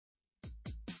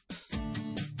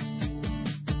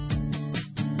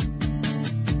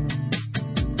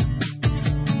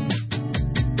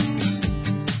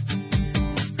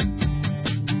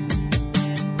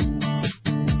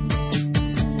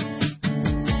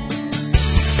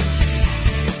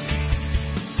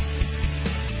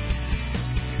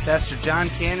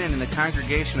John Cannon and the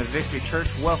congregation of Victory Church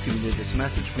welcome you to this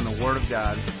message from the Word of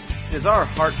God. It is our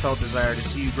heartfelt desire to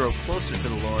see you grow closer to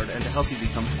the Lord and to help you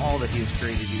become all that He has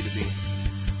created you to be.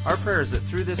 Our prayer is that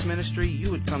through this ministry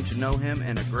you would come to know Him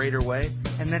in a greater way,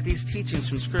 and that these teachings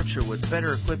from Scripture would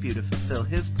better equip you to fulfill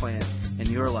His plan in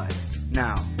your life.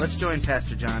 Now, let's join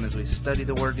Pastor Jon as we study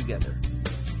the Word together.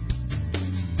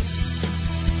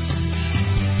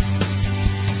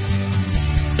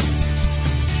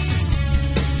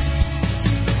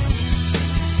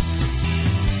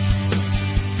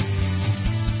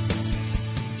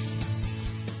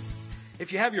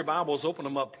 If you have your Bibles, open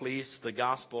them up, please, to the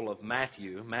Gospel of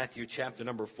Matthew, Matthew chapter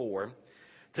number 4.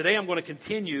 Today I'm going to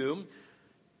continue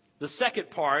the second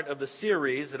part of the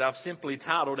series that I've simply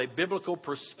titled A Biblical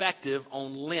Perspective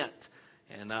on Lent.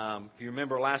 And if you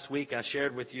remember last week, I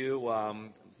shared with you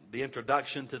the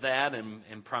introduction to that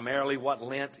and primarily what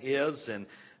Lent is and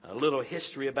a little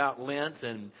history about Lent.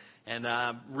 And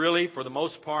really, for the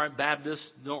most part, Baptists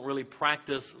don't really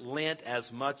practice Lent as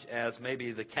much as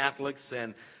maybe the Catholics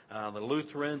and the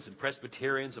Lutherans and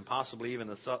Presbyterians and possibly even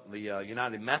the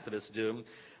United Methodists do.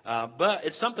 But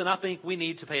it's something I think we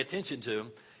need to pay attention to,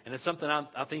 and it's something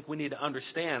I think we need to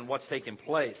understand what's taking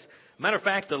place. Matter of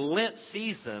fact, the Lent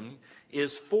season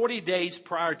is 40 days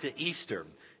prior to Easter.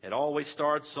 It always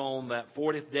starts on that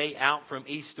 40th day out from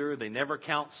Easter. They never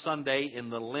count Sunday in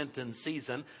the Lenten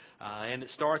season. And it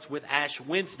starts with Ash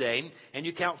Wednesday, and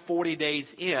you count 40 days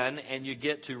in, and you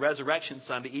get to Resurrection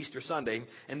Sunday, Easter Sunday.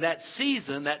 And that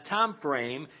season, that time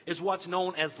frame, is what's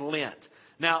known as Lent.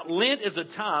 Now, Lent is a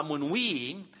time when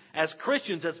we, as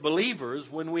Christians, as believers,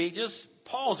 when we just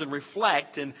pause and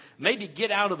reflect and maybe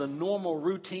get out of the normal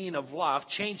routine of life,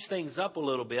 change things up a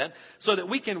little bit so that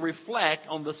we can reflect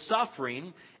on the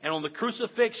suffering and on the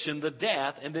crucifixion, the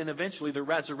death, and then eventually the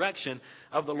resurrection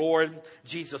of the Lord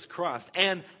Jesus Christ.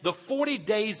 And the 40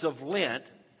 days of Lent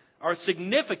are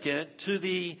significant to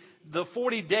the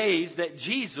 40 days that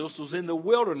Jesus was in the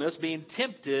wilderness being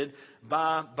tempted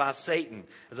by Satan.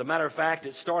 As a matter of fact,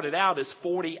 it started out as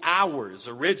 40 hours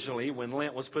originally when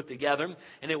Lent was put together,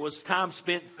 and it was time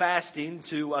spent fasting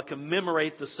to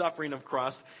commemorate the suffering of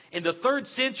Christ. In the 3rd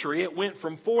century, it went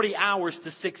from 40 hours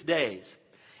to 6 days.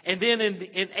 And then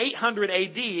in 800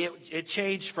 AD, it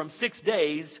changed from 6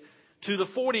 days to the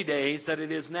 40 days that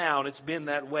it is now, and it's been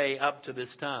that way up to this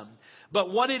time.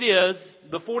 But what it is,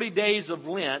 the 40 days of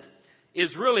Lent,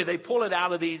 is really they pull it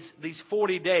out of these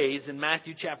 40 days in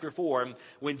Matthew chapter 4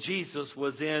 when Jesus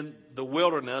was in the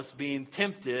wilderness being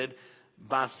tempted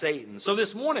by Satan. So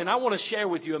this morning I want to share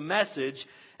with you a message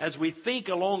as we think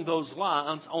along those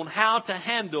lines on how to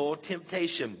handle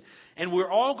temptation. And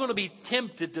we're all going to be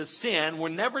tempted to sin. We're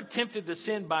never tempted to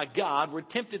sin by God. We're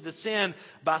tempted to sin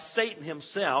by Satan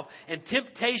himself. And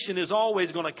temptation is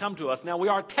always going to come to us. Now, we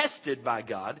are tested by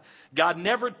God. God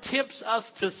never tempts us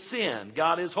to sin.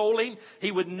 God is holy.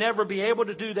 He would never be able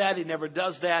to do that. He never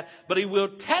does that. But He will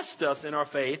test us in our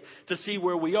faith to see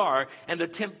where we are. And the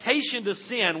temptation to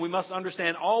sin, we must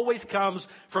understand, always comes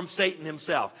from Satan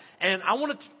himself. And I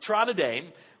want to try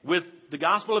today with the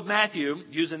Gospel of Matthew,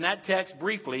 using that text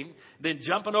briefly, then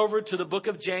jumping over to the book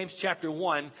of James chapter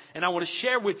 1, and I want to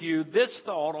share with you this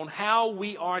thought on how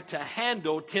we are to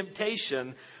handle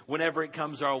temptation whenever it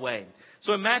comes our way.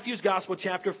 So in Matthew's Gospel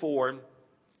chapter 4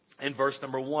 and verse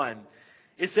number 1,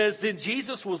 it says, "Then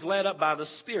Jesus was led up by the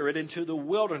Spirit into the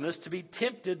wilderness to be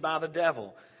tempted by the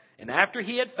devil. And after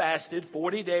He had fasted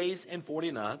 40 days and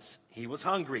 40 nights, He was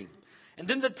hungry. And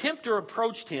then the tempter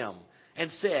approached Him and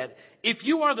said, 'If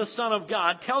you are the Son of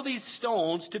God, tell these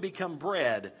stones to become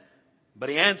bread.' But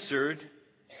He answered,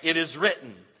 'It is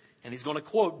written.'" And he's going to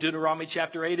quote Deuteronomy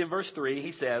chapter 8 and verse 3.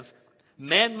 He says,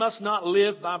 "Man must not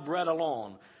live by bread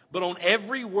alone, but on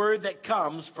every word that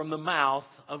comes from the mouth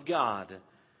of God."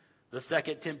 The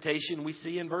second temptation we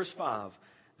see in verse 5.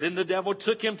 "Then the devil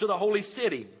took Him to the holy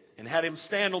city and had Him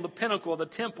stand on the pinnacle of the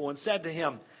temple and said to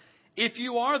Him, 'If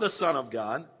you are the Son of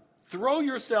God, throw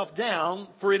yourself down,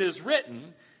 for it is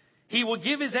written, He will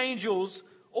give His angels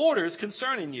orders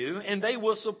concerning you, and they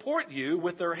will support you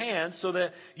with their hands so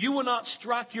that you will not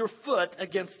strike your foot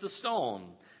against the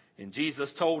stone.' And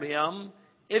Jesus told him,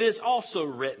 'It is also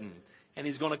written.'" And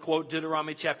he's going to quote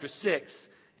Deuteronomy chapter 6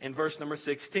 and verse number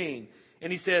 16.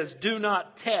 And he says, "Do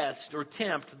not test or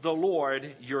tempt the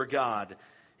Lord your God."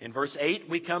 In verse 8,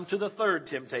 we come to the third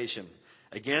temptation.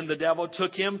 "Again, the devil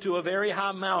took Him to a very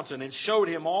high mountain and showed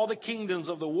Him all the kingdoms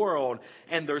of the world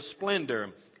and their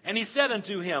splendor. And He said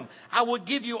unto Him, 'I will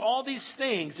give you all these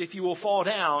things if you will fall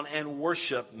down and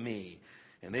worship Me.'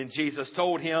 And then Jesus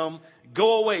told him,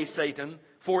 'Go away, Satan,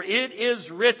 For it is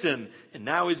written, and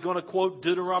now he's going to quote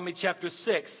Deuteronomy chapter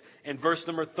 6 and verse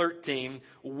number 13,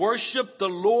 worship the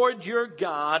Lord your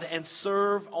God and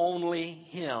serve only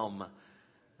Him.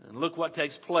 And look what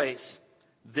takes place.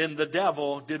 Then the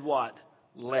devil did what?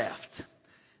 Left.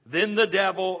 Then the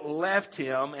devil left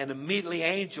him, and immediately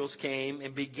angels came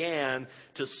and began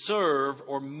to serve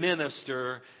or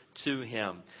minister to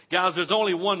him. Guys, there's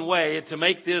only one way to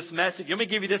make this message. Let me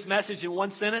give you this message in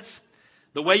one sentence.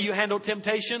 The way you handle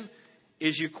temptation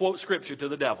is you quote Scripture to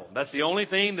the devil. That's the only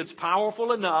thing that's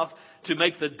powerful enough to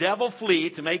make the devil flee,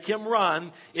 to make him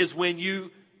run, is when you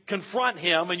confront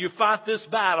him and you fight this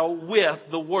battle with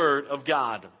the Word of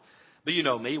God. But you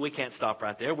know me, we can't stop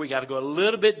right there. We got to go a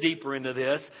little bit deeper into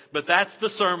this. But that's the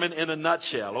sermon in a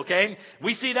nutshell, okay?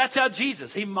 We see that's how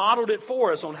Jesus, He modeled it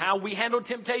for us on how we handle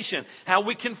temptation, how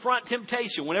we confront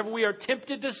temptation. Whenever we are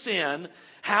tempted to sin,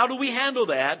 how do we handle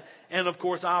that? And of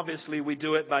course, obviously, we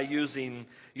do it by using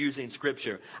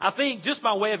Scripture. I think just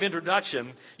by way of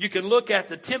introduction, you can look at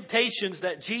the temptations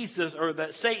that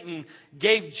that Satan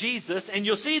gave Jesus, and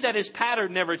you'll see that his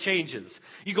pattern never changes.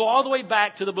 You go all the way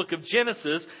back to the book of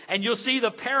Genesis, and you'll see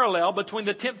the parallel between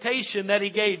the temptation that he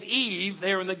gave Eve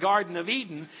there in the Garden of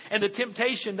Eden and the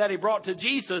temptation that he brought to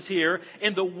Jesus here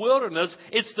in the wilderness.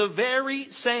 It's the very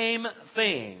same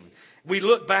thing. We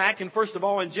look back, and first of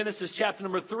all, in Genesis chapter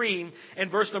number 3 and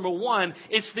verse number 1,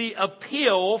 it's the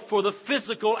appeal for the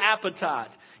physical appetite.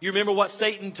 You remember what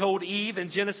Satan told Eve in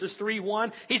Genesis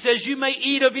 3:1? He says, you may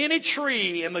eat of any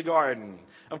tree in the garden.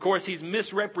 Of course, he's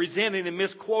misrepresenting and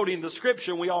misquoting the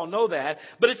Scripture, and we all know that.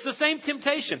 But it's the same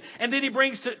temptation. And then he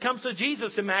comes to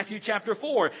Jesus in Matthew chapter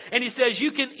 4, and he says,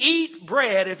 you can eat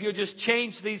bread if you just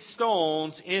change these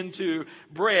stones into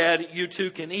bread, you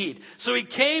too can eat. So he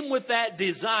came with that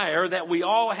desire that we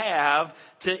all have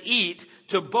to eat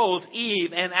to both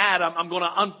Eve and Adam. I'm going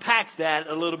to unpack that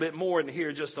a little bit more in here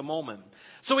in just a moment.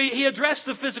 So he addressed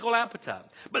the physical appetite.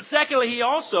 But secondly,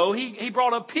 he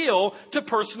brought appeal to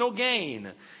personal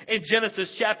gain. In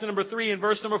Genesis chapter number 3 and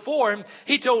verse number 4,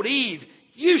 he told Eve,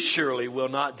 you surely will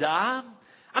not die.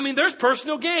 I mean, there's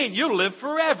personal gain. You'll live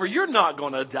forever. You're not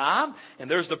going to die. And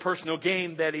there's the personal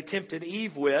gain that he tempted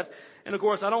Eve with. And of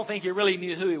course, I don't think he really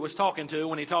knew who he was talking to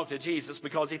when he talked to Jesus,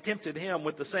 because he tempted him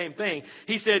with the same thing.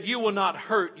 He said, you will not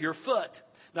hurt your foot.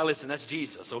 Now listen, that's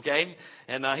Jesus, okay?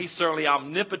 And he's certainly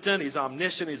omnipotent, he's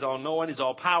omniscient, he's all-knowing, he's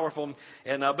all-powerful.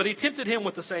 But he tempted him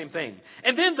with the same thing.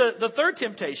 And then the third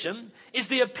temptation is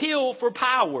the appeal for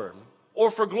power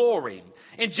or for glory.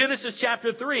 In Genesis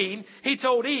chapter 3, he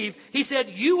told Eve, he said,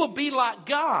 you will be like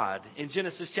God, in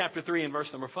Genesis chapter 3 and verse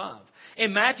number 5.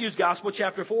 In Matthew's Gospel,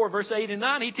 chapter 4, verse 8 and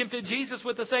 9, he tempted Jesus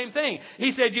with the same thing.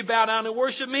 He said, you bow down and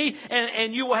worship me,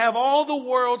 and you will have all the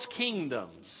world's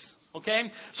kingdoms.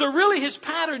 Okay? So really his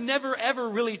pattern never ever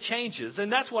really changes. And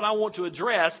that's what I want to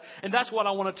address. And that's what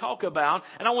I want to talk about.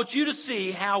 And I want you to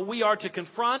see how we are to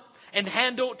confront and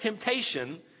handle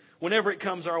temptation whenever it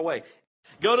comes our way.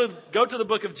 Go to the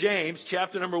book of James,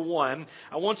 chapter number 1.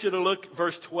 I want you to look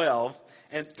verse 12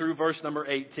 and through verse number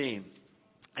 18.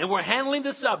 And we're handling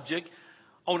the subject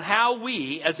on how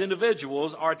we as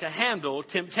individuals are to handle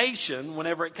temptation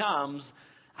whenever it comes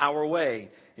our way.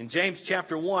 In James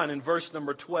chapter 1 and verse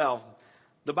number 12,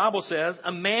 the Bible says,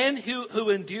 a man who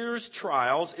endures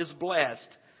trials is blessed,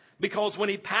 because when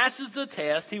he passes the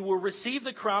test, he will receive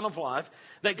the crown of life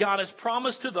that God has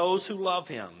promised to those who love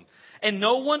Him. And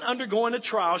no one undergoing a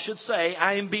trial should say,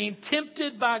 I am being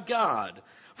tempted by God.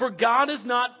 For God is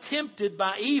not tempted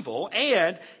by evil,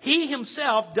 and He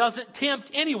Himself doesn't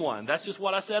tempt anyone. That's just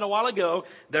what I said a while ago.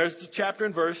 There's the chapter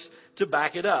and verse to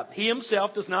back it up. He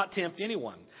Himself does not tempt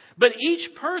anyone. But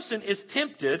each person is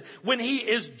tempted when he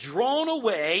is drawn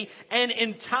away and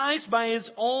enticed by his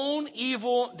own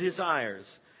evil desires.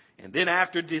 And then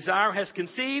after desire has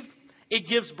conceived, it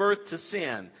gives birth to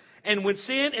sin. And when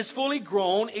sin is fully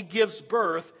grown, it gives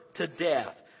birth to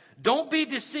death. Don't be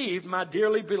deceived, my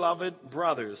dearly beloved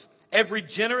brothers. Every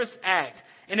generous act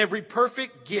and every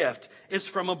perfect gift is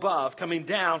from above, coming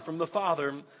down from the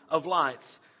Father of lights.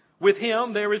 With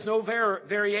Him there is no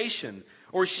variation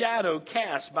or shadow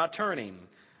cast by turning.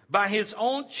 By His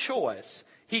own choice,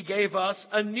 He gave us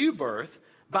a new birth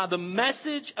by the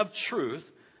message of truth,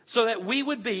 so that we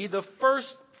would be the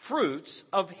first fruits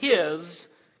of His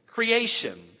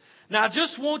creation. Now, I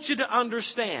just want you to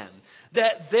understand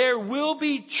that there will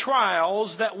be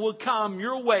trials that will come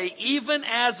your way. Even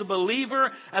as a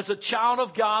believer, as a child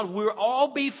of God, we'll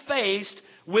all be faced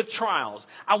with trials.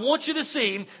 I want you to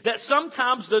see that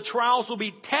sometimes the trials will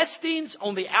be testings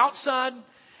on the outside,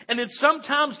 and then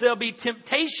sometimes there'll be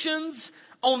temptations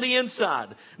on the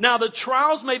inside. Now, the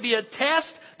trials may be a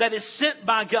test that is sent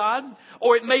by God,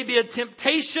 or it may be a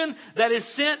temptation that is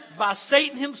sent by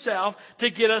Satan himself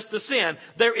to get us to sin.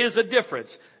 There is a difference.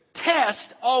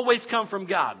 Tests always come from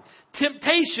God.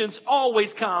 Temptations always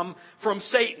come from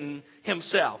Satan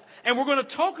himself. And we're going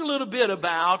to talk a little bit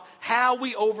about how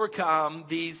we overcome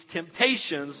these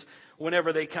temptations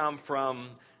whenever they come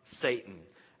from Satan.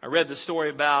 I read the story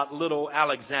about little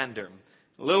Alexander.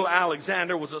 Little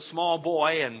Alexander was a small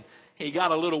boy, and he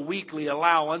got a little weekly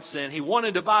allowance, and he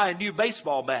wanted to buy a new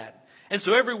baseball bat. And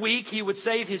so every week he would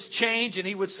save his change, and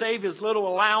he would save his little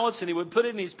allowance, and he would put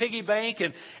it in his piggy bank,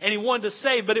 and he wanted to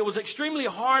save, but it was extremely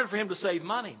hard for him to save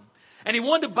money. And he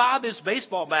wanted to buy this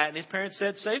baseball bat, and his parents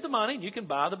said, save the money, and you can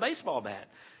buy the baseball bat.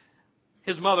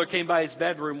 His mother came by his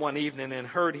bedroom one evening and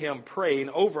heard him praying,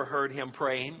 overheard him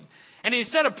praying. And he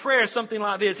said a prayer something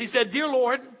like this. He said, Dear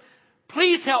Lord,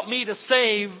 please help me to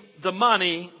save the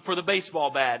money for the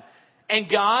baseball bat. And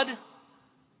God,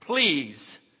 please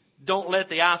don't let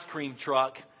the ice cream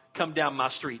truck come down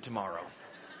my street tomorrow.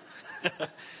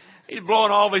 He's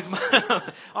blowing all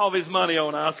of his money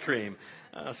on ice cream.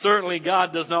 Certainly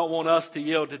God does not want us to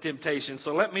yield to temptation.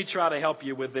 So let me try to help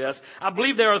you with this. I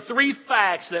believe there are 3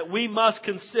 facts that we must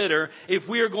consider if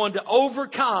we are going to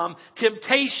overcome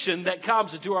temptation that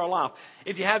comes into our life.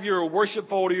 If you have your worship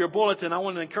folder, your bulletin, I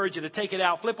want to encourage you to take it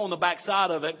out. Flip on the back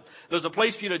side of it. There's a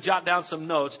place for you to jot down some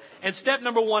notes. And step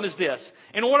number 1 is this.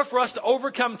 In order for us to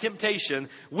overcome temptation,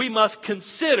 we must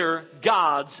consider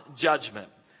God's judgment.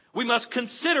 We must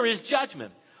consider His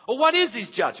judgment. Well, what is His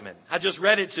judgment? I just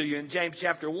read it to you in James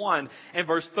chapter 1 and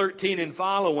verse 13 and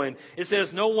following. It says,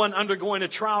 no one undergoing a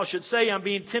trial should say, I'm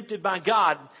being tempted by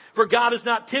God. For God is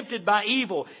not tempted by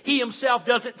evil. He Himself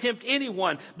doesn't tempt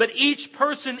anyone. But each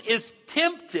person is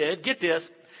tempted, get this,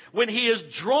 when he is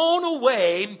drawn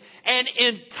away and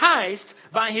enticed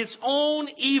by his own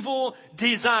evil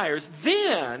desires.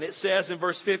 Then, it says in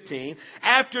verse 15,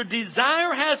 after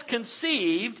desire has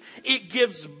conceived, it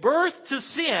gives birth to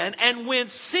sin. And when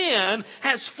sin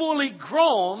has fully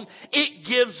grown, it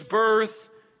gives birth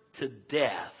to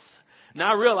death.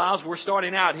 Now I realize we're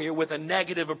starting out here with a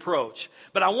negative approach.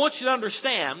 But I want you to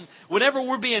understand, whenever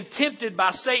we're being tempted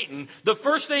by Satan, the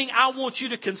first thing I want you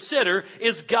to consider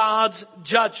is God's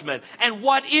judgment. And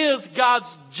what is God's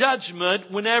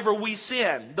judgment whenever we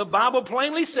sin? The Bible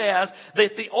plainly says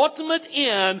that the ultimate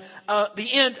end,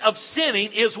 the end of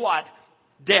sinning is what?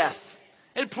 Death.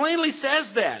 It plainly says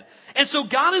that. And so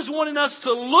God is wanting us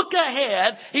to look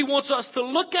ahead. He wants us to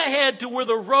look ahead to where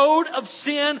the road of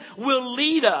sin will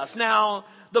lead us. Now,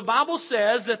 the Bible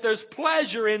says that there's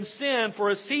pleasure in sin for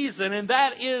a season, and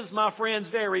that is, my friends,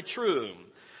 very true.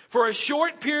 For a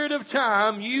short period of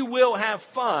time, you will have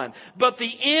fun. But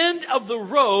the end of the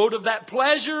road of that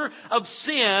pleasure of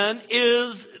sin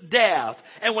is death.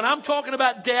 And when I'm talking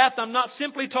about death, I'm not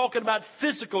simply talking about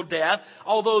physical death,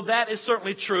 although that is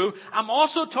certainly true. I'm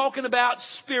also talking about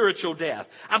spiritual death.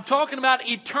 I'm talking about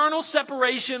eternal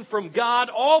separation from God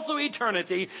all through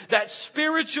eternity, that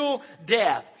spiritual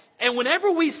death. And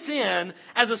whenever we sin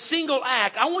as a single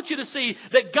act, I want you to see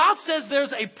that God says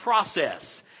there's a process.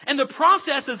 And the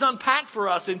process is unpacked for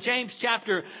us in James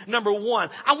chapter number 1.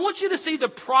 I want you to see the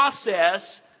process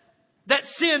that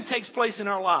sin takes place in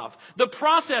our life. The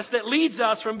process that leads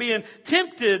us from being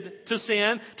tempted to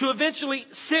sin to eventually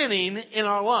sinning in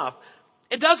our life.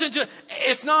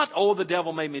 It's not, oh, the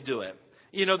devil made me do it.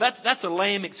 You know, that's a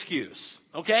lame excuse.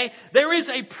 Okay? There is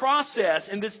a process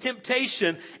in this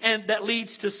temptation and that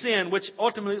leads to sin, which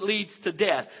ultimately leads to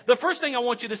death. The first thing I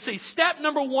want you to see, step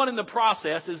number 1 in the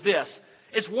process is this.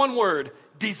 It's one word,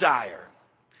 desire.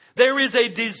 There is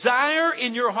a desire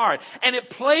in your heart, and it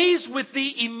plays with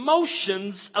the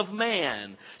emotions of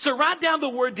man. So write down the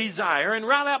word desire, and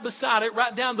right out beside it,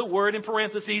 write down the word in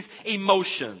parentheses,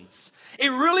 emotions. It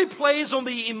really plays on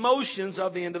the emotions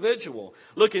of the individual.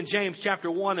 Look in James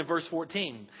chapter 1 and verse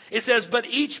 14. It says, but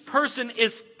each person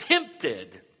is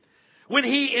tempted when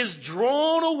he is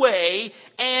drawn away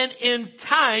and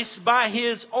enticed by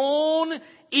his own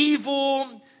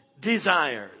evil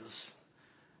desires.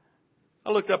 I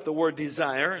looked up the word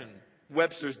desire in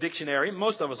Webster's dictionary.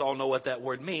 Most of us all know what that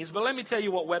word means, but let me tell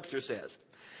you what Webster says.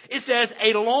 It says,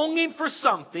 a longing for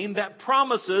something that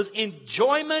promises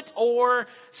enjoyment or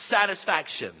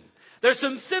satisfaction. There's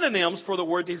some synonyms for the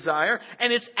word desire,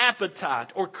 and it's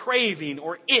appetite or craving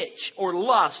or itch or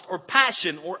lust or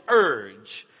passion or urge.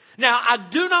 Now, I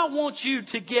do not want you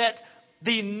to get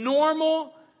the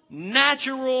normal,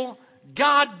 natural,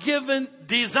 God-given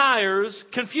desires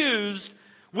confused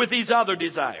with these other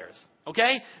desires.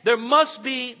 Okay? There must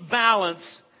be balance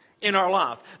in our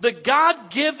life. The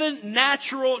God-given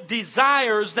natural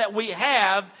desires that we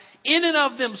have in and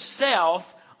of themselves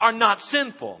are not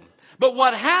sinful. But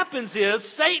what happens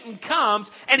is Satan comes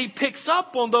and he picks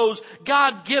up on those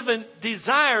God-given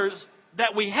desires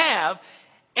that we have,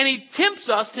 and he tempts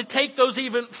us to take those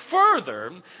even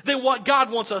further than what God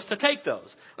wants us to take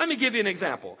those. Let me give you an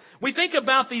example. We think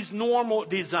about these normal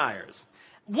desires.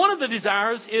 One of the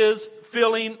desires is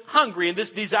feeling hungry, and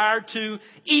this desire to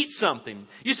eat something.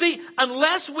 You see,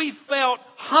 unless we felt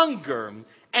hunger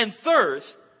and thirst,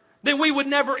 then we would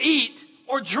never eat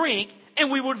or drink,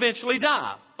 and we would eventually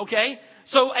die. Okay?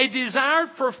 So a desire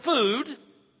for food,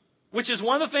 which is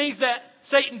one of the things that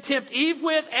Satan tempted Eve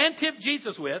with and tempted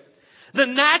Jesus with, the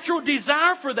natural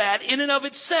desire for that in and of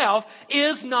itself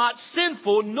is not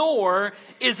sinful, nor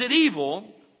is it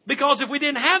evil. Because if we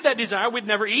didn't have that desire, we'd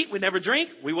never eat, we'd never drink,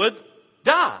 we would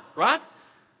die, right?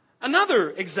 Another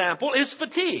example is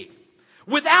fatigue.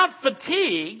 Without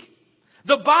fatigue,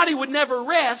 the body would never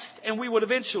rest and we would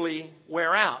eventually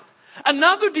wear out.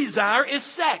 Another desire is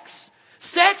sex.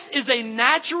 Sex is a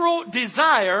natural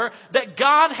desire that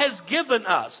God has given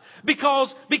us.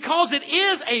 Because it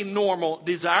is a normal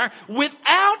desire,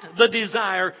 without the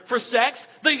desire for sex,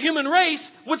 the human race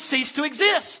would cease to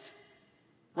exist.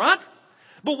 Right?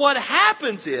 But what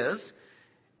happens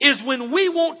is when we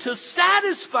want to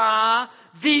satisfy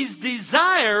these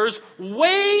desires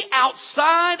way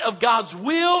outside of God's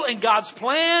will and God's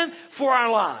plan for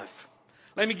our life.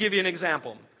 Let me give you an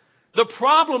example. The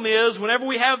problem is whenever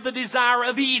we have the desire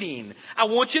of eating, I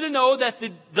want you to know that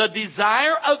the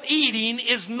desire of eating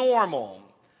is normal.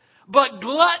 But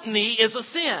gluttony is a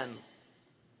sin.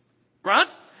 Right?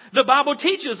 The Bible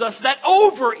teaches us that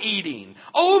overeating,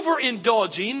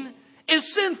 overindulging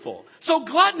is sinful. So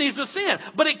gluttony is a sin.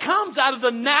 But it comes out of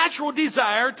the natural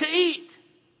desire to eat.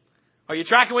 Are you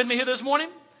tracking with me here this morning?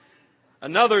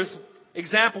 Another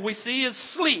example we see is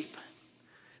sleep.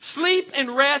 Sleep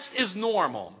and rest is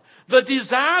normal. The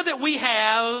desire that we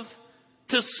have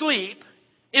to sleep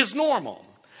is normal.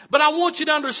 But I want you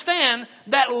to understand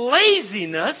that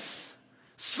laziness,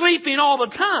 sleeping all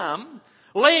the time,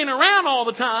 laying around all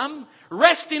the time,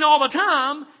 resting all the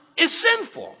time, is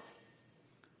sinful.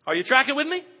 Are you tracking with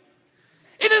me?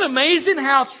 Isn't it amazing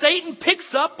how Satan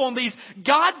picks up on these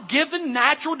God-given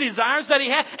natural desires that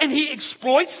he has and he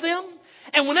exploits them?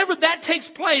 And whenever that takes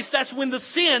place, that's when the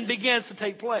sin begins to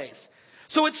take place.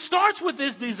 So it starts with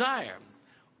this desire.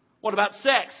 What about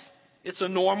sex? It's a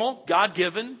normal,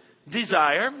 God-given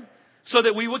desire so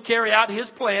that we would carry out his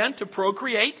plan to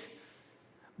procreate.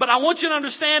 But I want you to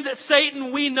understand that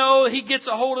Satan, we know he gets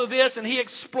a hold of this and he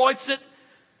exploits it.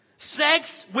 Sex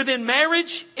within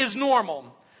marriage is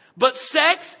normal. But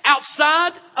sex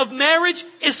outside of marriage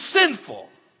is sinful.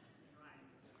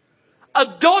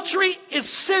 Adultery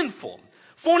is sinful.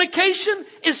 Fornication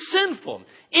is sinful.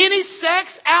 Any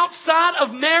sex outside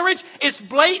of marriage is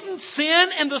blatant sin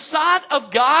in the sight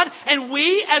of God, and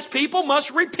we as people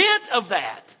must repent of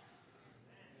that.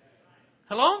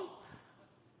 Hello?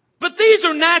 But these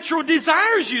are natural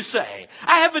desires, you say.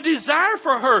 I have a desire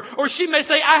for her. Or she may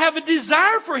say, I have a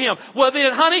desire for him. Well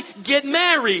then, honey, get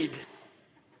married.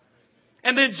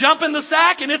 And then jump in the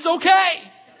sack and it's okay.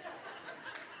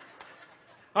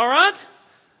 All right?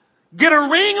 Get a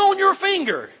ring on your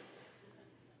finger.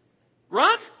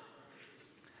 Right?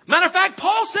 Matter of fact,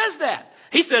 Paul says that.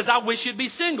 He says, I wish you'd be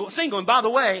single. And by the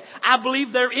way, I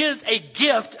believe there is a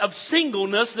gift of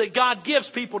singleness that God gives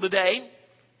people today.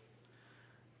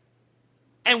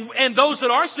 And those that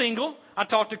are single, I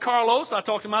talked to Carlos, I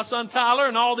talked to my son Tyler,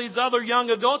 and all these other young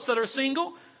adults that are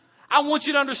single. I want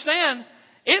you to understand,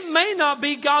 it may not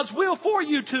be God's will for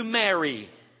you to marry.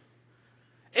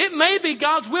 It may be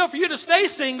God's will for you to stay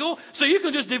single so you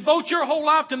can just devote your whole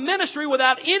life to ministry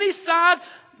without any side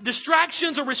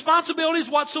distractions or responsibilities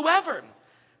whatsoever.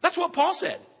 That's what Paul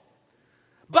said.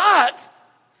 But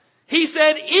he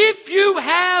said, if you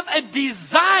have a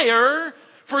desire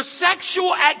for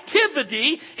sexual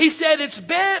activity, he said it's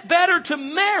better to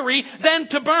marry than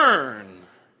to burn.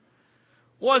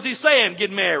 What is he saying?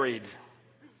 Get married.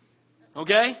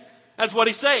 Okay? That's what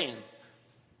he's saying.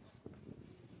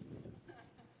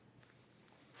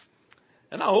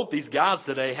 And I hope these guys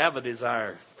today have a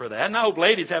desire for that. And I hope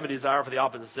ladies have a desire for the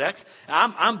opposite sex.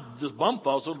 I'm just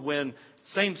bumfuzzled when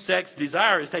same-sex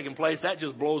desire is taking place. That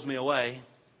just blows me away.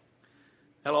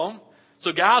 Hello?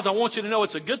 So guys, I want you to know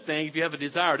it's a good thing if you have a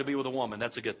desire to be with a woman.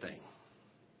 That's a good thing.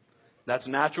 That's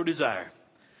natural desire.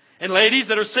 And ladies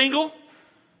that are single,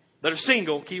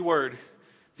 key word.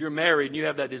 If you're married and you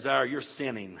have that desire, you're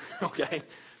sinning. Okay?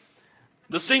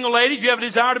 The single ladies, if you have a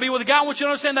desire to be with a guy, I want you to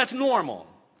understand that's normal.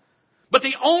 But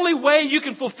the only way you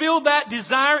can fulfill that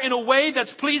desire in a way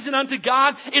that's pleasing unto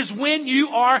God is when you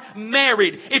are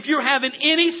married. If you're having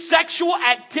any sexual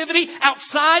activity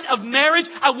outside of marriage,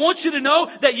 I want you to know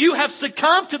that you have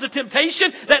succumbed to the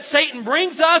temptation that Satan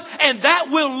brings us, and that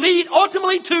will lead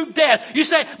ultimately to death. You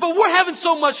say, but we're having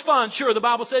so much fun. Sure, the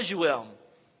Bible says you will.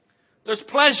 There's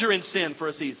pleasure in sin for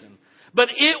a season. But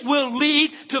it will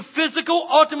lead to physical,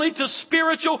 ultimately to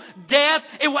spiritual death.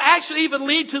 It will actually even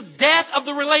lead to death of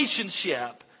the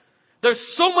relationship. There's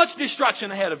so much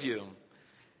destruction ahead of you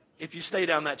if you stay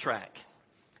down that track.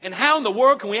 And how in the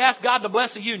world can we ask God to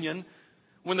bless a union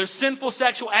when there's sinful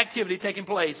sexual activity taking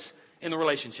place in the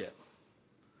relationship?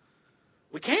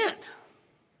 We can't.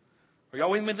 Are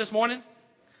y'all with me this morning?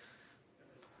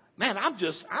 Man, I'm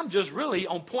just really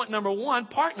on point number one,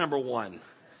 part number one.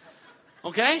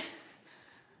 Okay?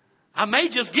 I may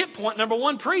just get point number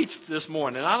one preached this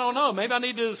morning. I don't know. Maybe I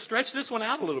need to stretch this one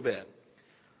out a little bit.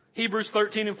 Hebrews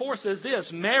 13:4 says this,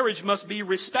 marriage must be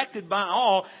respected by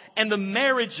all, and the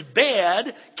marriage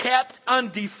bed kept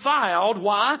undefiled.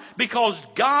 Why? Because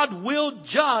God will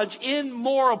judge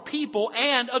immoral people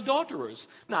and adulterers.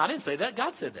 No, I didn't say that.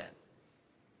 God said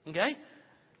that. Okay?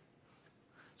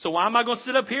 So why am I going to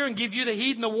sit up here and give you the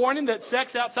heed and the warning that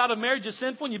sex outside of marriage is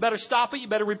sinful and you better stop it, you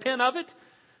better repent of it?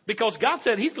 Because God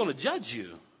said He's going to judge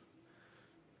you.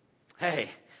 Hey,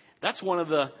 that's one of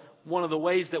the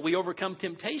ways that we overcome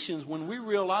temptations, when we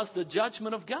realize the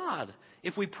judgment of God,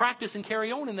 if we practice and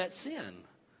carry on in that sin.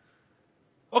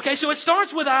 Okay, so it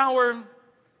starts with our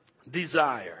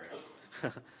desire.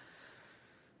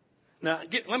 Now,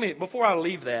 before I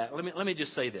leave that, let me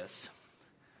just say this.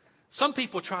 Some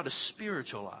people try to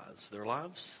spiritualize their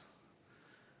lives,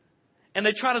 and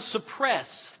they try to suppress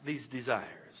these desires.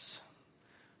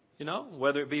 You know,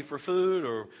 whether it be for food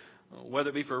or whether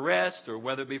it be for rest or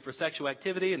whether it be for sexual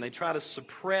activity, and they try to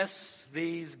suppress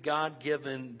these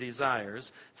God-given desires,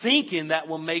 thinking that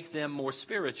will make them more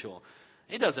spiritual.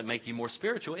 It doesn't make you more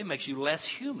spiritual. It makes you less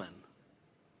human.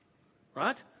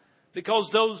 Right? Because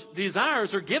those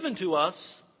desires are given to us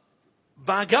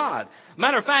by God.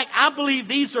 Matter of fact, I believe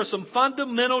these are some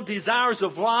fundamental desires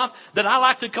of life that I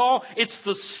like to call, it's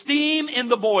the steam in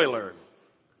the boiler.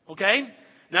 Okay?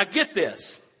 Now get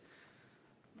this.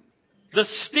 The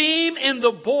steam in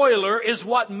the boiler is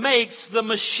what makes the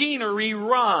machinery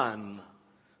run.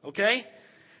 Okay?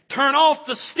 Turn off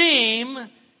the steam,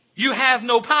 you have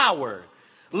no power.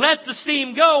 Let the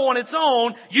steam go on its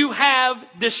own, you have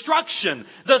destruction.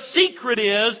 The secret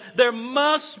is there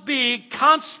must be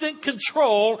constant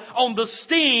control on the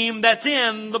steam that's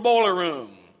in the boiler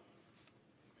room.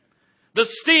 The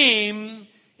steam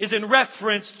is in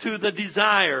reference to the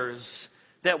desires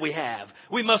that we have.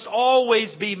 We must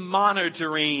always be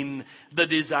monitoring the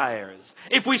desires.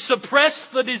 If we suppress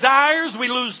the desires, we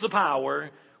lose the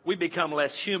power. We become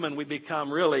less human. We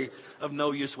become really of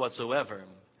no use whatsoever.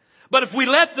 But if we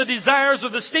let the desires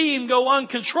of the steam go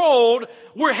uncontrolled,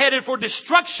 we're headed for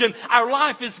destruction. Our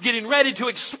life is getting ready to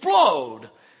explode.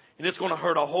 And it's going to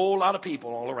hurt a whole lot of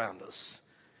people all around us.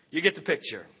 You get the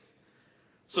picture.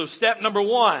 So step number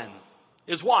one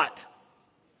is what?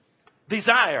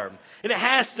 Desire. And it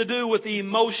has to do with the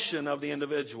emotion of the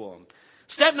individual.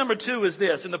 Step number two is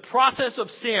this. In the process of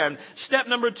sin, step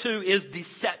number two is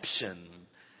deception.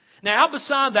 Now, out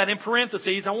beside that, in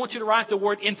parentheses, I want you to write the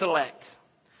word intellect.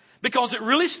 Because it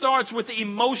really starts with the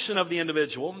emotion of the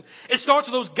individual. It starts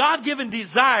with those God-given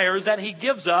desires that He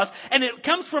gives us. And it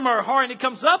comes from our heart, and it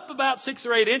comes up about 6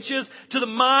 or 8 inches to the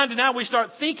mind. And now we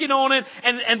start thinking on it.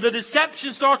 And the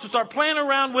deception starts to start playing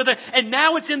around with it. And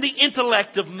now it's in the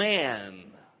intellect of man.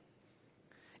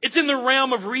 It's in the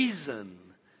realm of reason.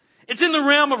 It's in the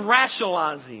realm of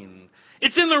rationalizing.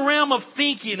 It's in the realm of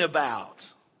thinking about.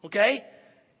 Okay?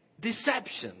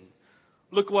 Deception.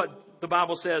 Look what the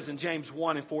Bible says in James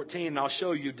 1:14, and I'll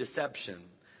show you deception.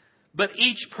 But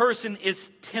each person is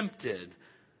tempted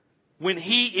when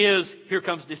he is, here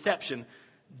comes deception,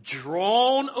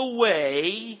 drawn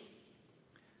away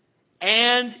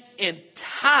and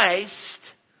enticed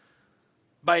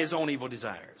by his own evil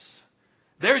desires.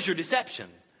 There's your deception.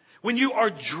 When you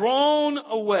are drawn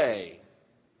away.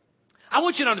 I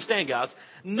want you to understand, guys,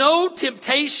 no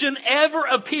temptation ever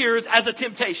appears as a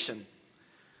temptation.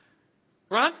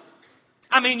 Right?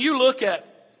 I mean, you look at,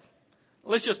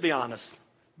 let's just be honest,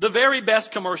 the very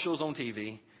best commercials on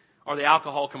TV are the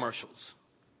alcohol commercials.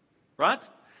 Right?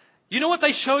 You know what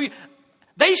they show you?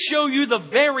 They show you the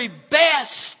very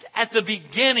best at the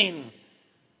beginning.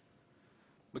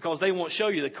 Because they won't show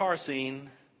you the car scene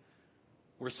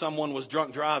where someone was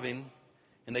drunk driving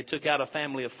and they took out a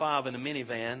family of 5 in a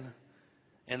minivan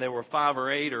and there were 5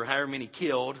 or 8 or however many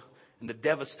killed. and the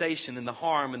devastation and the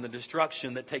harm and the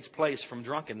destruction that takes place from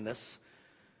drunkenness.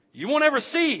 You'll never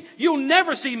see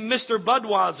Mr.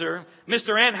 Budweiser, Mr.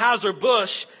 Anheuser-Busch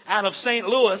out of St.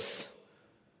 Louis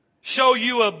show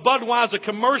you a Budweiser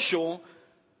commercial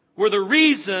where the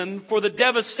reason for the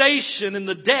devastation and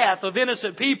the death of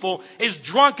innocent people is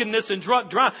drunkenness and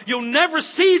drunk driving. You'll never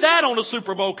see that on a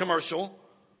Super Bowl commercial.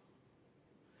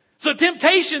 So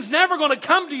temptation's never going to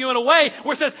come to you in a way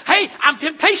where it says, hey, I'm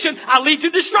temptation. I'll lead to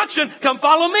destruction. Come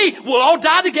follow me. We'll all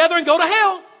die together and go to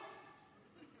hell.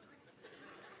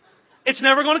 It's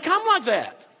never going to come like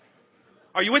that.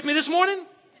 Are you with me this morning?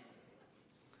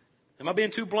 Am I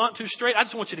being too blunt, too straight? I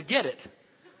just want you to get it.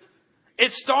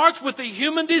 It starts with the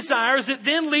human desires. It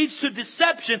then leads to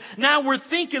deception. Now we're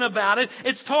thinking about it.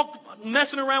 It's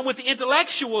messing around with the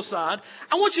intellectual side.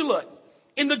 I want you to look.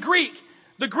 In the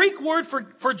Greek word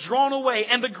for drawn away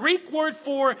and the Greek word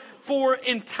for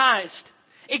enticed,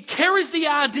 it carries the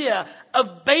idea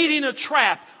of baiting a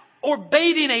trap or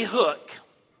baiting a hook.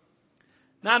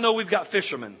 Now I know we've got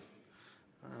fishermen.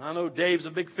 I know Dave's a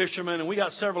big fisherman, and we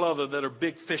got several others that are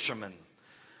big fishermen.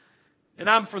 And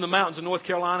I'm from the mountains of North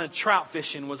Carolina, and trout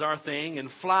fishing was our thing, and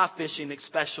fly fishing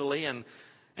especially. And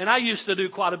I used to do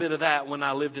quite a bit of that when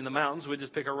I lived in the mountains. We'd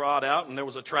just pick a rod out, and there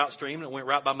was a trout stream that went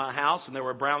right by my house, and there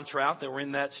were brown trout that were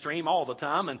in that stream all the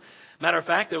time. And matter of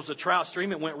fact, there was a trout stream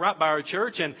that went right by our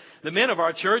church, and the men of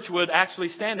our church would actually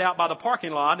stand out by the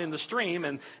parking lot in the stream,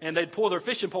 and they'd pull their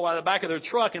fishing pole out of the back of their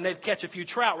truck, and they'd catch a few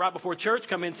trout right before church,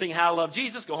 come in, sing How I Love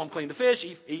Jesus, go home, clean the fish,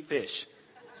 eat fish.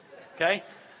 Okay?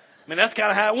 I mean, that's kind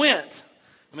of how it went.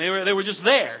 I mean, they were just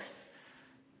there.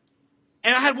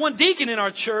 And I had one deacon in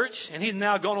our church, and he's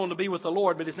now gone on to be with the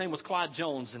Lord, but his name was Clyde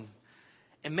Jones.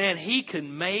 And man, he could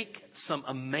make some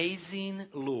amazing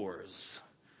lures.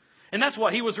 And that's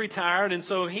why he was retired. And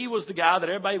so he was the guy that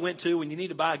everybody went to when you need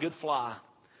to buy a good fly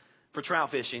for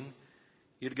trout fishing.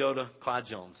 You'd go to Clyde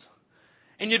Jones.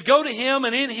 And you'd go to him,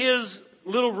 and in his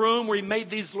little room where he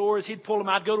made these lures, he'd pull them.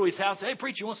 I'd go to his house, hey,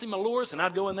 preacher, you want to see my lures? And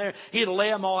I'd go in there. He'd lay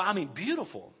them all. I mean,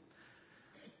 beautiful.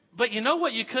 But you know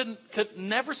what you could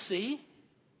never see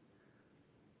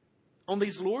on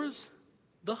these lures?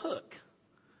 The hook.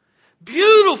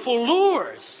 Beautiful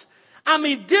lures. I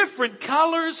mean, different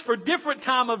colors for different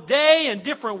time of day and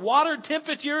different water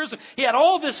temperatures. He had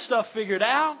all this stuff figured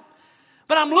out.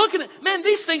 But I'm looking at, man,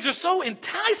 these things are so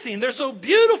enticing. They're so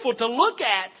beautiful to look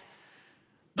at.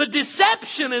 The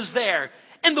deception is there.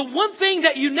 And the one thing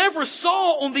that you never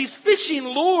saw on these fishing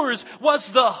lures was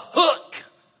the hook.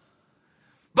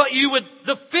 But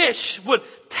the fish would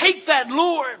take that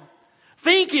lure,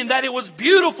 thinking that it was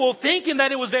beautiful, thinking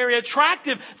that it was very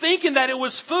attractive, thinking that it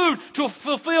was food to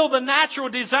fulfill the natural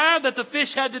desire that the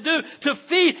fish had to do to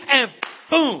feed, and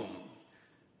boom,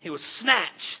 he was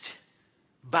snatched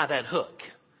by that hook.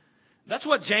 That's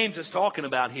what James is talking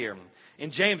about here.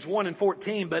 In James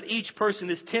 1:14, but each person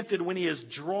is tempted when he is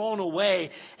drawn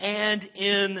away and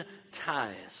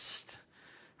enticed.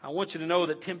 I want you to know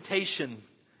that temptation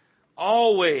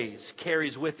always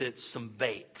carries with it some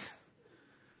bait.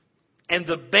 And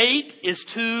the bait is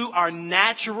to our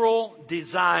natural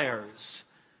desires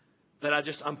that I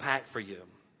just unpacked for you.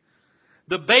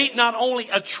 The bait not only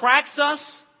attracts us,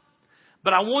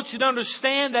 but I want you to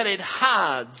understand that it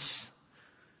hides.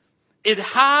 It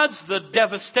hides the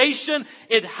devastation.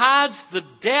 It hides the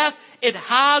death. It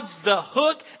hides the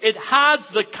hook. It hides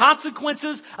the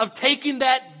consequences of taking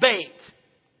that bait.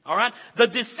 All right? The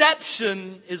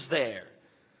deception is there.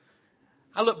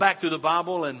 I look back through the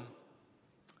Bible and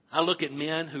I look at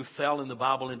men who fell in the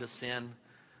Bible into sin.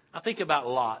 I think about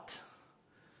Lot.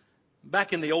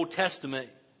 Back in the Old Testament,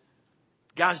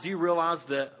 guys, do you realize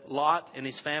that Lot and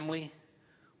his family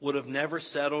would have never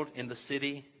settled in the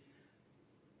city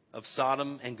of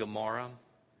Sodom and Gomorrah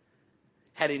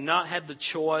had he not had the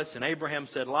choice? And Abraham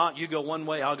said, Lot, you go one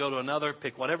way, I'll go to another.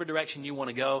 Pick whatever direction you want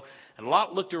to go. And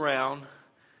Lot looked around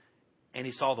and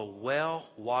he saw the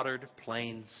well-watered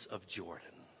plains of Jordan.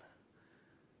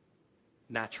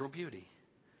 Natural beauty.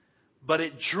 But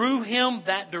it drew him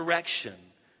that direction.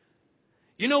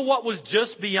 You know what was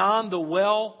just beyond the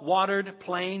well-watered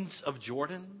plains of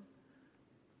Jordan?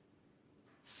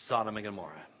 Sodom and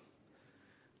Gomorrah.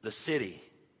 The city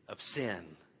of sin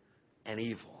and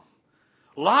evil.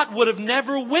 Lot would have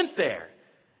never went there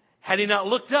had he not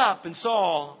looked up and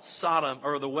saw Sodom,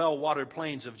 or the well-watered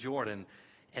plains of Jordan,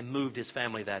 and moved his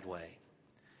family that way.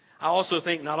 I also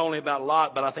think not only about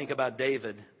Lot, but I think about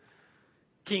David.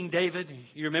 King David,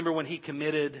 you remember when he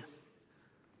committed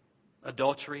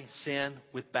adultery, sin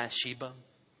with Bathsheba?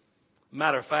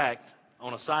 Matter of fact,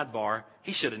 on a sidebar,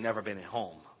 he should have never been at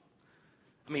home.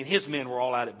 I mean, his men were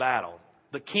all out at battle.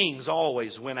 The kings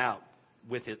always went out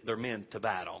with their men to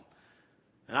battle.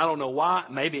 And I don't know why.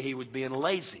 Maybe he was being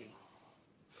lazy.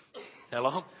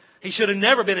 Hello? He should have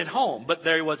never been at home, but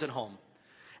there he was at home.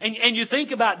 And you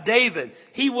think about David.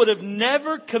 He would have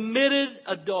never committed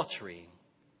adultery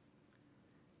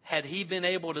had he been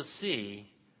able to see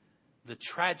the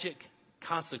tragic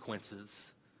consequences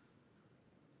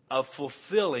of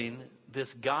fulfilling this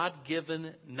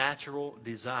God-given natural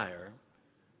desire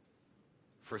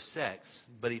for sex,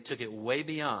 but he took it way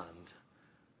beyond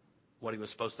what he was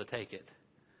supposed to take it.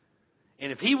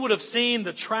 And if he would have seen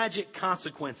the tragic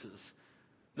consequences,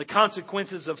 the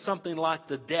consequences of something like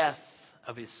the death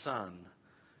of his son,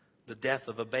 the death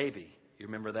of a baby, you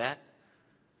remember that?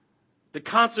 The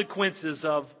consequences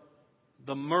of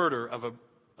the murder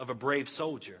of a brave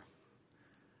soldier,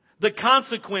 the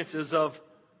consequences of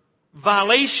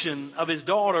violation of his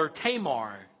daughter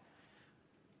Tamar,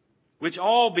 which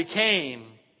all became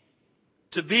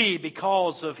to be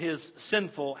because of his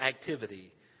sinful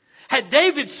activity. Had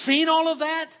David seen all of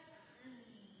that,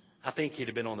 I think he'd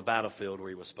have been on the battlefield where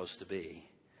he was supposed to be.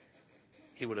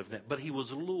 He would have, but he was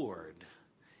lured.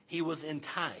 He was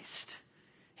enticed.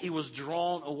 He was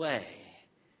drawn away.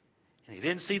 And he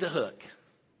didn't see the hook.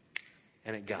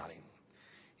 And it got him.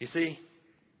 You see,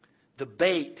 the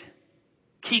bait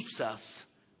keeps us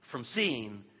from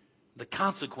seeing the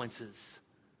consequences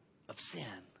of sin.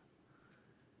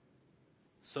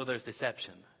 So there's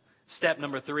deception. Step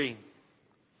number 3.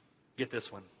 Get this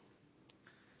one.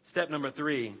 Step number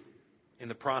 3 in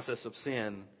the process of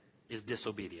sin is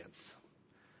disobedience.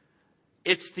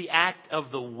 It's the act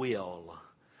of the will.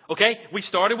 Okay? We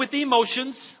started with the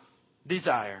emotions,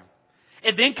 desire.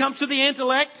 It then comes to the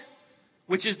intellect,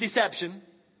 which is deception.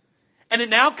 And it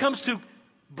now comes to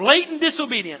blatant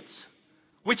disobedience,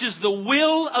 which is the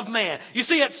will of man. You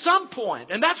see, at some point,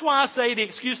 and that's why I say the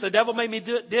excuse, the devil made me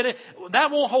did it,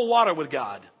 that won't hold water with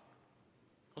God.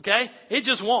 Okay? It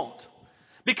just won't.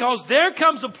 Because there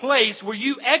comes a place where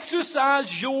you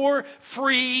exercise your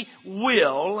free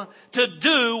will to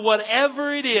do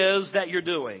whatever it is that you're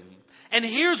doing. And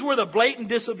here's where the blatant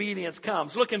disobedience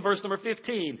comes. Look in verse number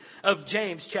 15 of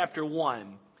James chapter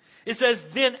 1. It says,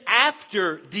 then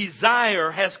after desire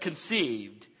has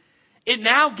conceived, it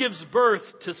now gives birth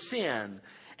to sin.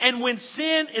 And when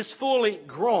sin is fully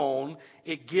grown,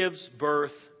 it gives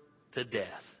birth to death.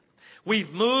 We've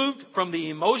moved from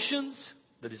the emotions,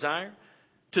 the desire,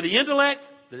 to the intellect,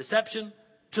 the deception,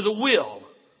 to the will,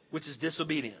 which is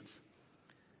disobedience.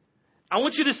 I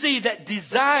want you to see that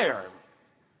desire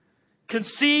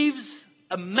conceives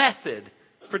a method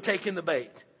for taking the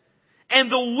bait.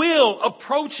 And the will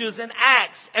approaches and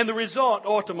acts, and the result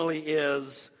ultimately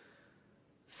is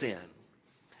sin.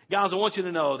 Guys, I want you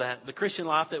to know that the Christian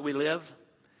life that we live,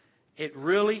 it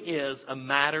really is a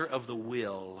matter of the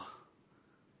will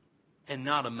and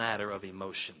not a matter of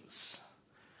emotions.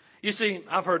 You see,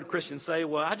 I've heard Christians say,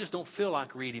 well, I just don't feel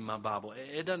like reading my Bible.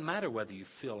 It doesn't matter whether you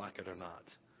feel like it or not.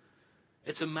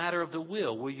 It's a matter of the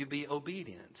will. Will you be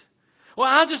obedient? Well,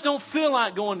 I just don't feel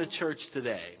like going to church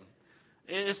today.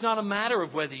 It's not a matter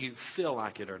of whether you feel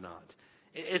like it or not.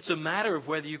 It's a matter of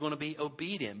whether you're going to be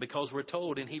obedient, because we're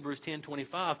told in Hebrews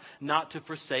 10:25 not to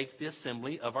forsake the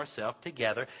assembly of ourselves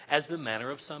together as the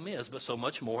manner of some is, but so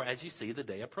much more as you see the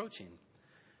day approaching.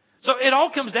 So it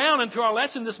all comes down into our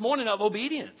lesson this morning of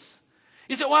obedience.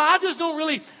 You say, well, I just don't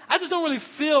really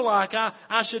feel like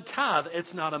I should tithe.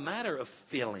 It's not a matter of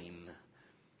feeling.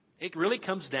 It really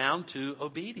comes down to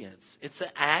obedience. It's an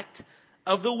act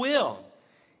of the will.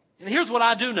 And here's what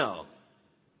I do know,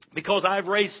 because I've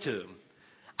raised two.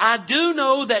 I do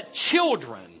know that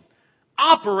children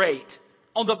operate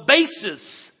on the basis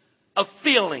of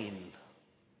feeling.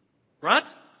 Right?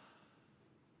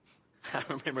 I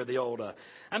remember the old, how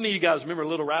many of you guys remember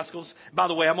Little Rascals? By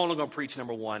the way, I'm only going to preach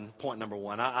point number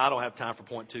one. I don't have time for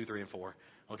point 2, 3, and 4.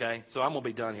 Okay? So I'm going to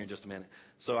be done here in just a minute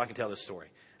so I can tell this story.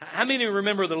 How many of you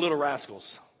remember the Little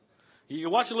Rascals? You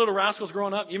watch the Little Rascals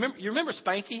growing up? You remember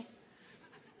Spanky?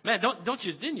 Man,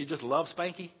 didn't you just love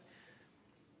Spanky?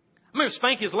 I remember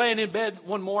Spanky was laying in bed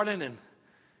one morning and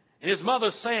his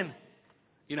mother's saying,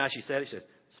 you know how she said it? She said,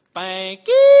 Spanky!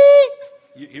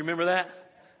 You remember that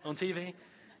on TV?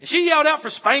 And she yelled out for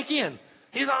Spanky, and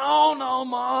he's like, oh, no,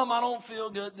 Mom, I don't feel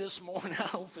good this morning. I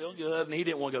don't feel good. And he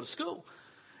didn't want to go to school.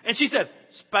 And she said,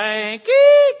 Spanky,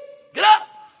 get up.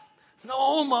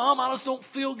 No, Mom, I just don't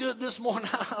feel good this morning.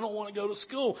 I don't want to go to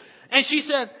school. And she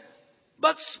said,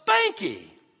 but Spanky,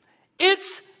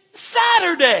 it's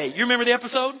Saturday. You remember the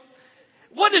episode?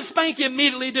 What did Spanky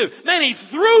immediately do? Man, he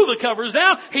threw the covers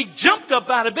down. He jumped up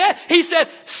out of bed. He said,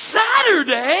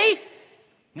 Saturday?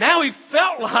 Now he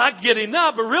felt like getting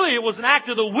up, but really it was an act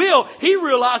of the will. He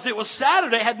realized it was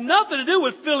Saturday. It had nothing to do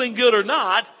with feeling good or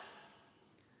not.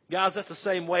 Guys, that's the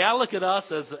same way. I look at us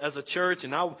as a church,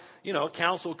 and I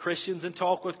counsel Christians and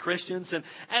talk with Christians, and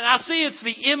I see it's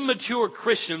the immature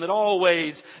Christian that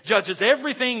always judges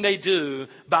everything they do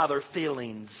by their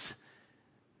feelings.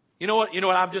 You know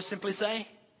what I just simply say?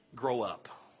 Grow up.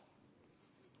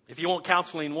 If you want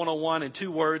counseling 101 in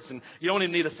 2 words, and you don't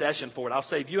even need a session for it, I'll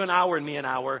save you an hour and me an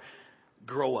hour.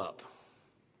 Grow up.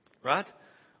 Right?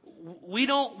 We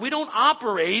don't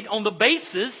operate on the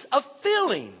basis of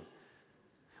feeling.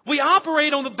 We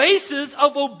operate on the basis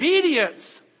of obedience.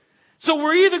 So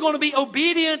we're either going to be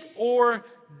obedient or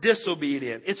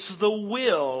disobedient. It's the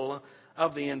will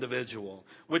of the individual.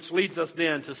 Which leads us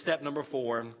then to step number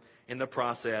 4 in the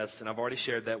process. And I've already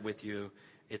shared that with you.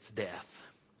 It's death.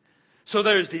 So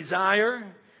there's desire,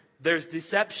 there's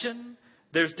deception,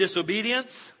 there's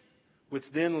disobedience, which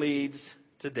then leads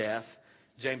to death.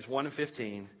 James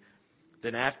 1:15.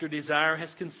 Then after desire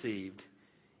has conceived,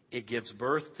 it gives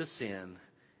birth to sin.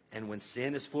 And when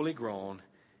sin is fully grown,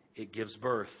 it gives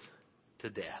birth to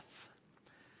death.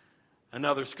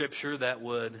 Another scripture that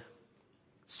would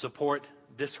support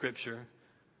this scripture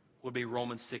would be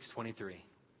Romans 6:23.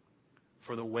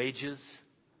 For the wages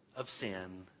of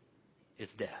sin is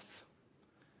death,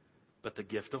 but the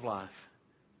gift of life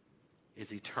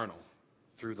is eternal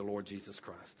through the Lord Jesus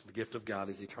Christ. The gift of God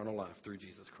is eternal life through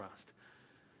Jesus Christ.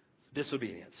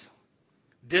 Disobedience.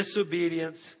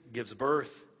 Disobedience gives birth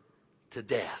to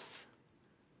death,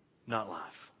 not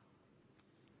life.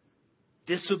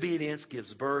 Disobedience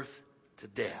gives birth to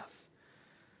death.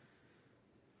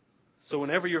 So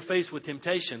whenever you're faced with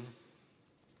temptation,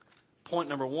 point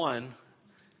number 1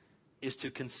 is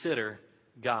to consider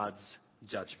God's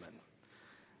judgment.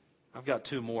 I've got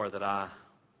 2 more that I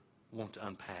want to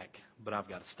unpack, but I've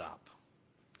got to stop.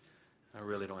 I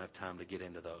really don't have time to get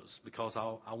into those because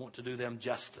I want to do them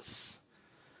justice.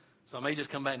 So I may just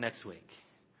come back next week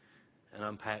and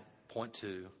unpack point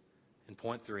 2 and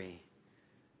point 3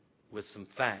 with some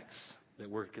facts that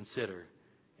we're to consider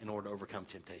in order to overcome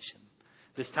temptation.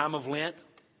 This time of Lent,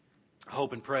 I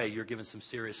hope and pray you're giving some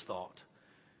serious thought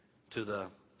to the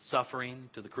suffering,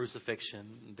 to the crucifixion,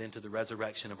 and then to the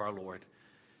resurrection of our Lord.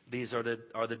 These are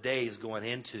the days going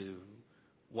into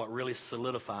what really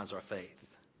solidifies our faith.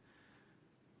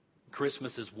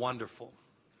 Christmas is wonderful.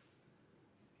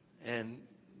 And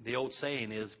the old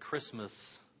saying is, Christmas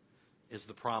is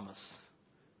the promise.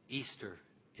 Easter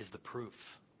is the proof.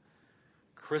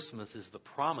 Christmas is the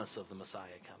promise of the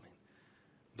Messiah coming.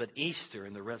 But Easter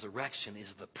and the resurrection is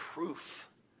the proof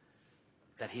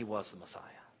that He was the Messiah.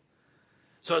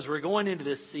 So as we're going into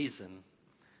this season,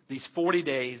 these 40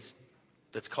 days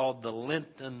that's called the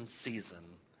Lenten season,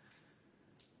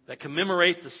 that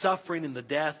commemorate the suffering and the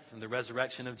death and the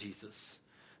resurrection of Jesus.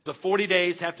 The 40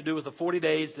 days have to do with the 40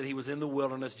 days that He was in the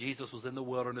wilderness. Jesus was in the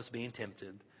wilderness being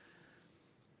tempted.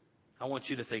 I want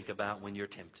you to think about when you're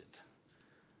tempted.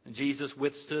 And Jesus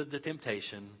withstood the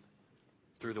temptation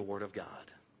through the Word of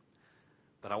God.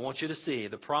 But I want you to see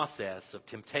the process of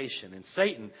temptation. And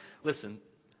Satan, listen,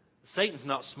 Satan's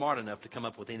not smart enough to come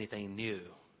up with anything new.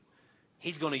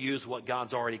 He's going to use what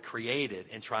God's already created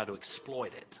and try to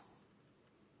exploit it.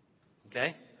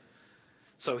 Okay?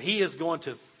 So he is going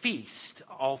to feast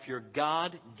off your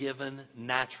God-given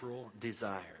natural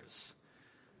desires.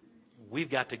 We've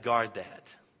got to guard that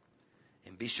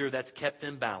and be sure that's kept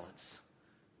in balance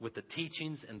with the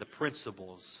teachings and the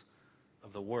principles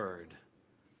of the Word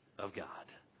of God.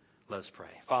 Let us pray.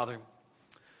 Father,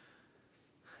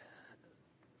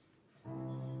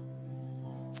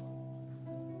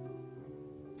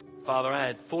 I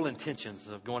had full intentions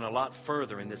of going a lot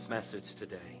further in this message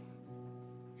today.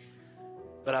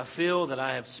 But I feel that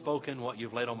I have spoken what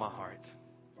you've laid on my heart.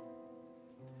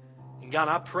 And God,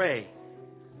 I pray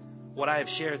what I have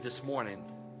shared this morning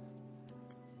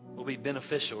will be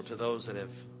beneficial to those that have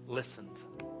listened.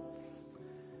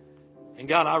 And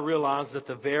God, I realize that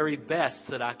the very best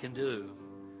that I can do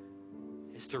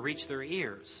is to reach their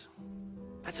ears.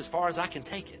 That's as far as I can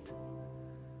take it.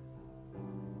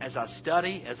 As I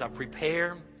study, as I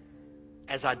prepare,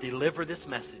 as I deliver this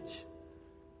message,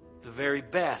 the very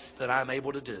best that I'm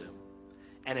able to do,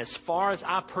 and as far as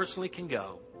I personally can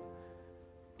go,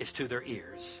 is to their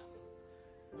ears.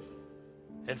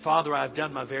 And Father, I've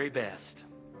done my very best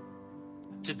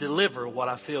to deliver what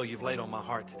I feel you've laid on my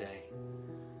heart today.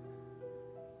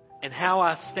 And how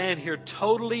I stand here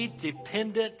totally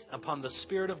dependent upon the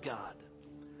Spirit of God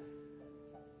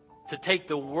to take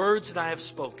the words that I have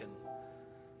spoken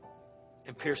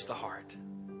and pierce the heart.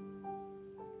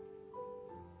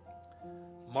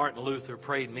 Martin Luther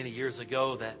prayed many years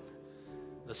ago that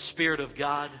the Spirit of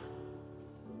God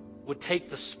would take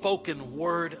the spoken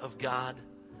word of God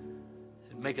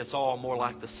and make us all more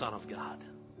like the Son of God.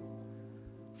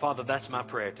 Father, that's my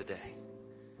prayer today.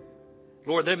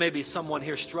 Lord, there may be someone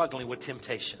here struggling with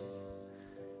temptation,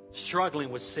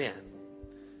 struggling with sin.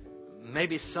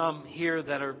 Maybe some here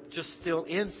that are just still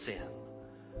in sin.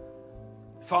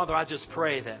 Father, I just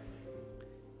pray that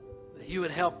you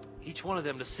would help each one of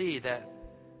them to see that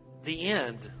the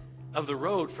end of the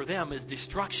road for them is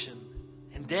destruction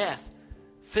and death.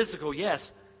 Physical, yes,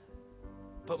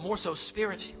 but more so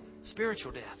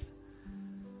spiritual death.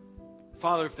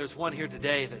 Father, if there's one here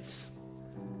today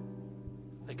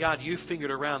that God, you fingered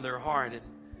around their heart, and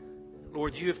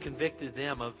Lord, you have convicted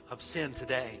them of sin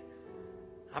today.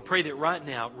 I pray that right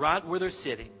now, right where they're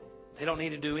sitting, they don't need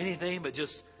to do anything but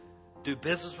just do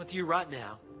business with you right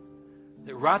now.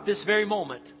 That right this very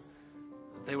moment,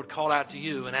 they would call out to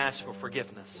you and ask for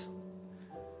forgiveness.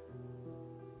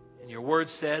 And your word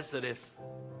says that if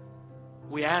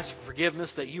we ask for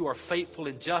forgiveness, that you are faithful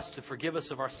and just to forgive us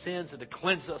of our sins and to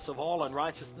cleanse us of all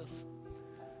unrighteousness.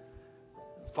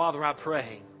 Father, I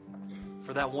pray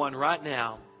for that one right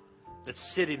now that's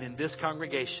sitting in this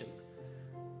congregation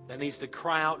that needs to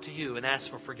cry out to you and ask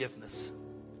for forgiveness.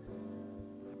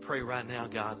 I pray right now,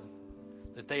 God,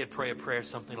 that they would pray a prayer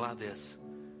something like this.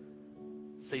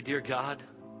 Say, dear God,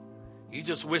 you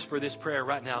just whisper this prayer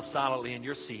right now silently in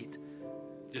your seat.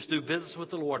 Just do business with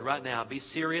the Lord right now. Be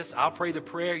serious. I'll pray the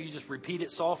prayer. You just repeat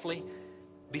it softly.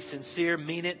 Be sincere.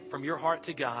 Mean it from your heart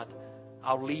to God.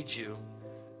 I'll lead you.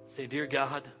 Say, dear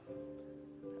God,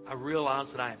 I realize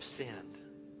that I have sinned.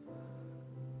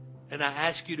 And I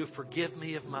ask you to forgive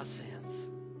me of my sins.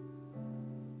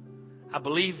 I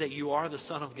believe that you are the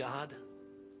Son of God.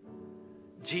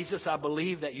 Jesus, I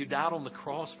believe that you died on the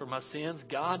cross for my sins.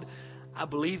 God, I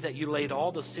believe that you laid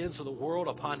all the sins of the world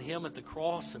upon him at the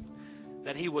cross, and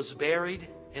that he was buried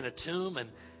in a tomb, and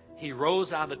he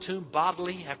rose out of the tomb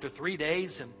bodily after 3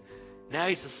 days, and now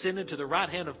he's ascended to the right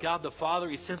hand of God the Father.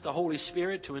 He sent the Holy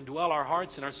Spirit to indwell our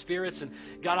hearts and our spirits. And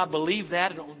God, I believe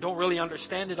that. I don't really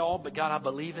understand it all, but God, I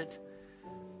believe it.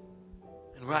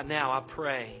 And right now I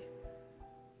pray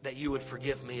that you would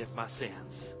forgive me of my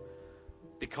sins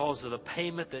because of the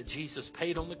payment that Jesus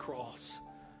paid on the cross.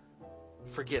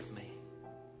 Forgive me.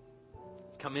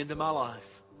 Come into my life.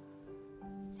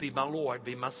 Be my Lord.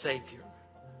 Be my Savior.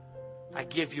 I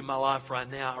give you my life right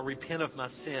now. I repent of my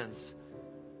sins.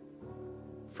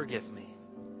 Forgive me.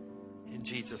 In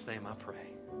Jesus' name I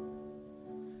pray.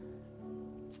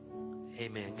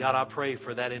 Amen. God, I pray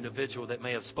for that individual that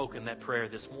may have spoken that prayer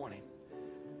this morning.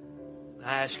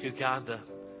 I ask you, God, to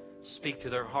speak to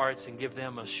their hearts and give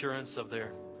them assurance of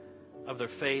their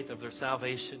faith, of their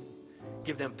salvation.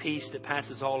 Give them peace that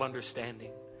passes all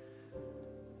understanding.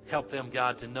 Help them,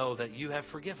 God, to know that you have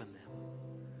forgiven them.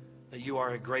 That you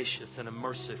are a gracious and a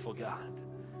merciful God.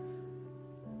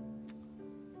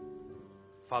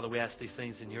 Father, we ask these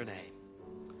things in your name.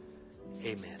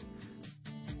 Amen.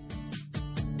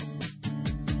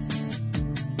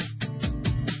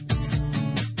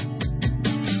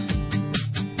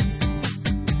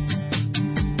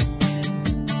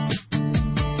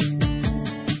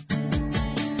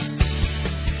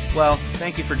 Well,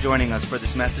 thank you for joining us for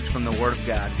this message from the Word of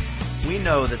God. We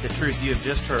know that the truth you have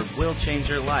just heard will change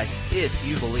your life if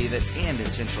you believe it and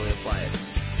intentionally apply it.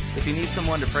 If you need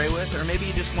someone to pray with, or maybe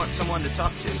you just want someone to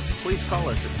talk to, please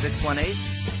call us at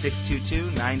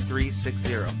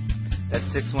 618-622-9360. That's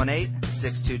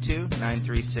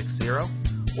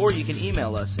 618-622-9360. Or you can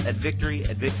email us at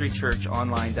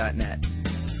victory@victorychurchonline.net.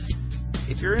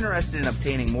 If you're interested in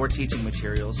obtaining more teaching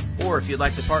materials, or if you'd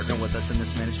like to partner with us in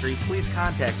this ministry, please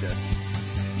contact us.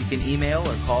 You can email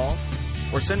or call,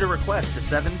 or send a request to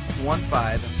 715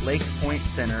 Lake Point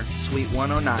Center, Suite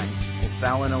 109,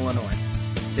 O'Fallon, Illinois,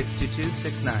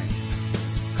 62269.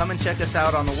 Come and check us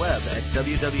out on the web at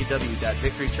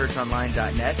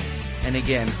www.victorychurchonline.net. And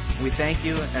again, we thank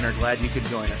you and are glad you could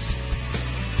join us.